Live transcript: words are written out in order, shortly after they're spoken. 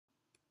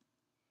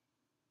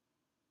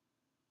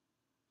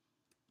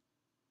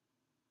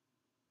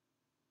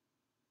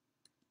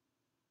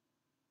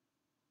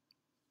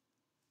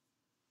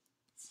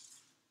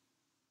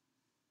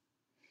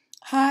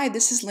Hi,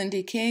 this is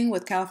Lindy King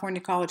with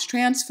California College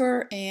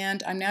Transfer,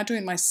 and I'm now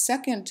doing my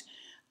second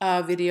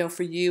video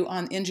for you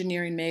on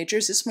engineering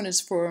majors. This one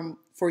is for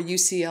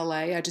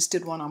UCLA. I just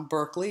did one on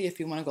Berkeley, if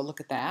you want to go look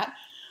at that.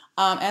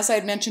 As I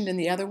had mentioned in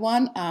the other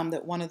one,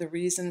 that one of the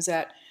reasons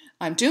that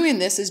I'm doing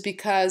this is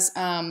because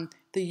the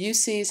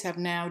UCs have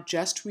now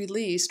just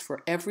released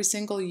for every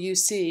single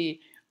UC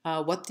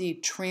what the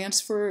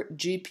transfer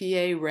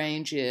GPA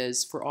range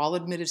is for all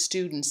admitted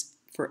students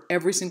for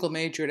every single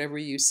major at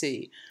every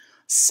UC.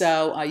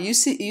 So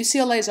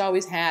UCLA has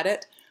always had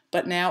it,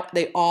 but now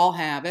they all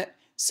have it.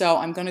 So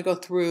I'm going to go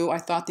through, I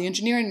thought, the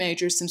engineering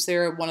majors since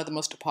they're one of the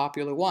most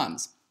popular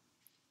ones.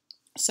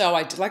 So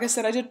like I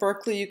said, I did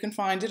Berkeley. You can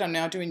find it. I'm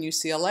now doing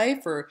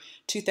UCLA for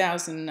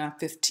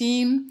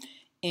 2015,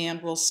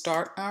 and we'll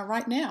start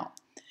right now.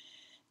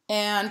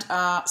 And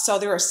so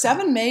there are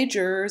 7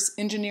 majors,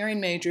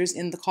 engineering majors,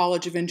 in the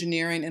College of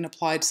Engineering and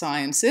Applied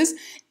Sciences,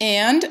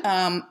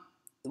 and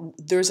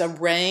there's a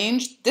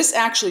range. This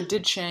actually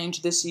did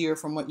change this year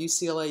from what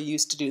UCLA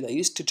used to do. They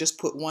used to just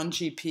put one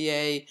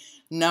GPA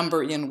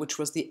number in, which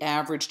was the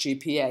average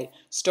GPA.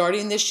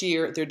 Starting this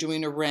year, they're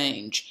doing a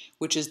range,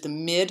 which is the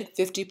mid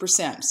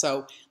 50%.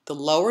 So the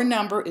lower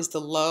number is the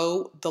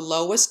lowest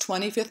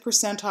 25th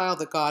percentile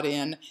that got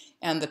in,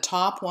 and the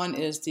top one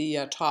is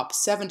the top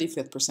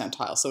 75th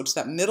percentile. So it's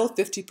that middle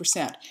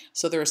 50%.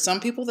 So there are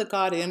some people that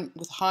got in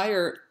with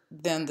higher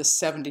than the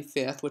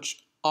 75th,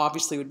 which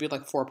obviously would be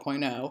like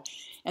 4.0.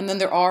 And then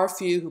there are a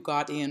few who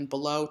got in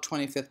below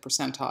 25th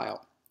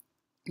percentile.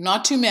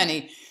 Not too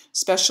many,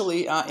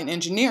 especially in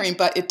engineering,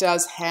 but it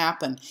does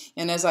happen.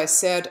 And as I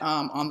said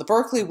on the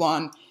Berkeley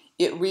one,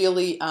 it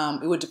really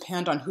it would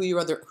depend on who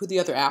the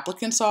other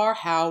applicants are,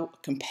 how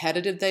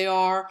competitive they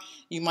are.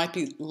 You might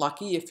be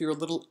lucky if you're a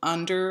little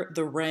under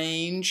the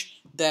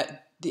range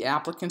that the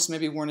applicants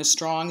maybe weren't as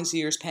strong as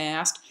years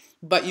past.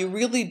 But you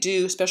really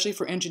do, especially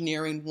for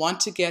engineering, want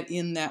to get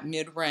in that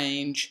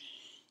mid-range.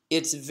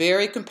 It's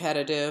very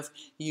competitive.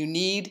 You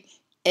need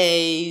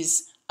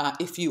A's.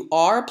 If you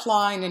are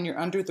applying and you're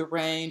under the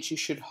range, you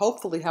should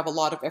hopefully have a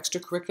lot of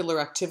extracurricular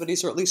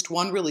activities, or at least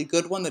one really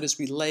good one that is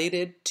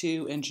related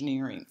to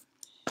engineering.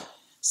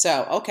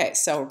 So, okay,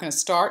 so we're going to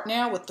start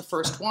now with the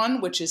first one,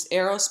 which is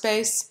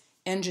aerospace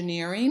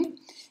engineering.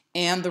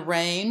 And the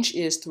range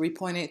is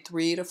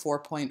 3.83 to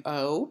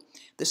 4.0.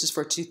 This is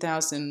for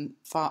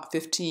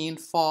 2015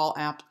 fall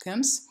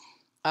applicants.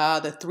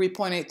 The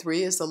 3.83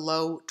 is the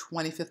low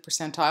 25th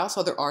percentile,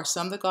 so there are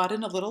some that got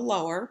in a little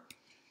lower.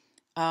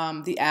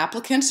 The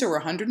applicants, there were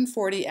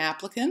 140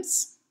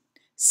 applicants,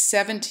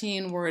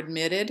 17 were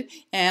admitted,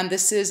 and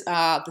this is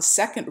the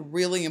second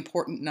really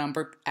important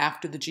number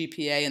after the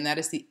GPA, and that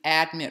is the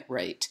admit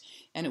rate.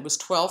 And it was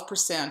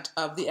 12%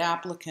 of the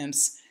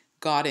applicants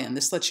got in.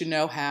 This lets you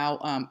know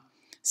how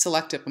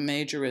selective a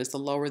major is. The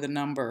lower the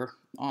number,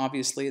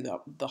 obviously,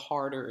 the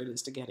harder it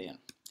is to get in.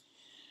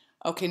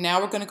 Okay, now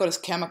we're going to go to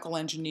chemical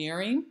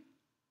engineering.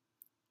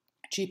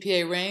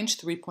 GPA range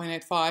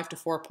 3.85 to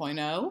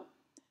 4.0.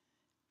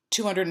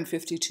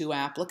 252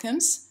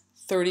 applicants.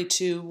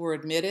 32 were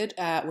admitted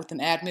with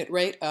an admit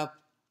rate of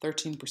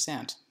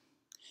 13%.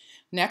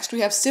 Next,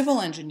 we have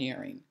civil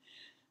engineering.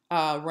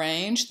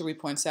 Range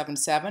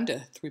 3.77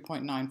 to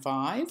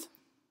 3.95.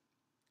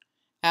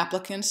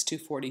 Applicants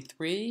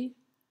 243.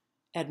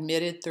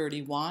 Admitted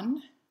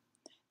 31.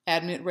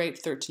 Admit rate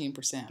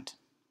 13%.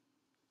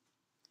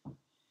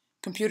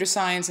 Computer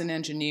science and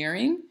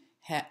engineering,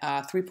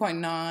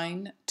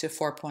 3.9 to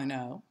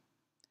 4.0.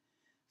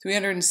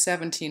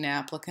 317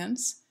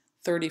 applicants,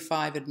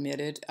 35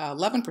 admitted,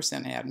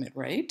 11% admit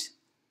rate.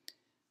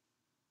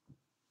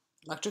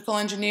 Electrical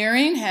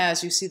engineering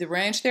has, you see the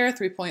range there,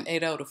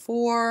 3.80 to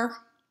 4.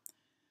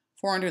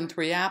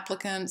 403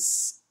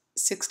 applicants,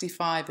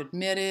 65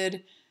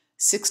 admitted,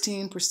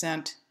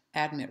 16%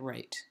 admit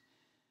rate.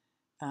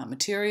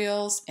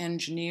 Materials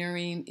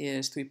engineering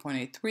is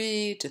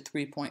 3.83 to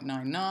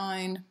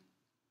 3.99.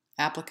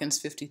 Applicants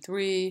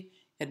 53,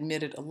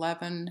 admitted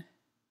 11,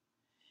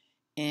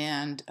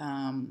 and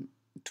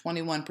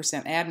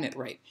 21% admit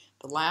rate.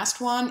 The last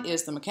one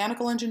is the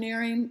mechanical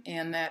engineering,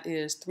 and that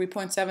is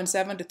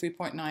 3.77 to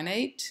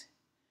 3.98.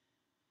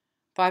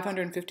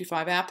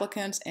 555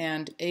 applicants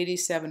and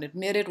 87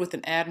 admitted with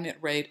an admit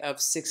rate of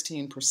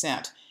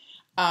 16%.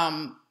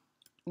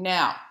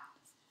 Now,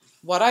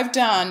 what I've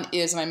done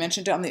is, and I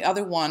mentioned it on the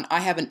other one, I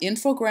have an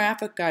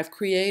infographic I've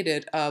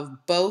created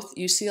of both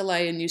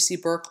UCLA and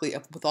UC Berkeley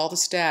with all the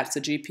stats,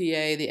 the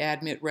GPA, the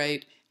admit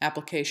rate,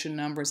 application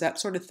numbers, that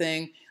sort of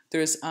thing.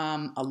 There's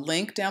a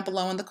link down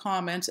below in the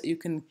comments that you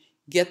can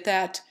get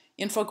that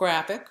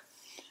infographic.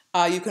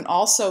 You can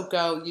also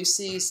go,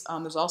 UC's,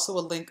 there's also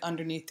a link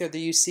underneath there.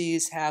 The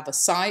UCs have a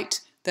site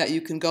that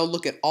you can go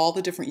look at all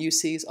the different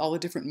UCs, all the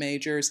different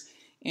majors,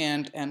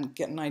 and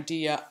get an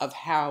idea of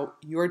how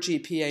your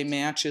GPA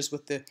matches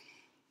with the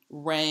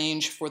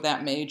range for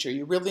that major.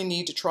 You really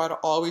need to try to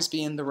always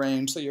be in the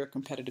range so you're a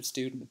competitive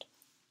student.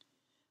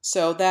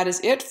 So that is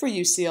it for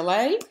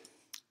UCLA,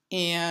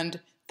 and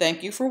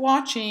thank you for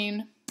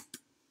watching.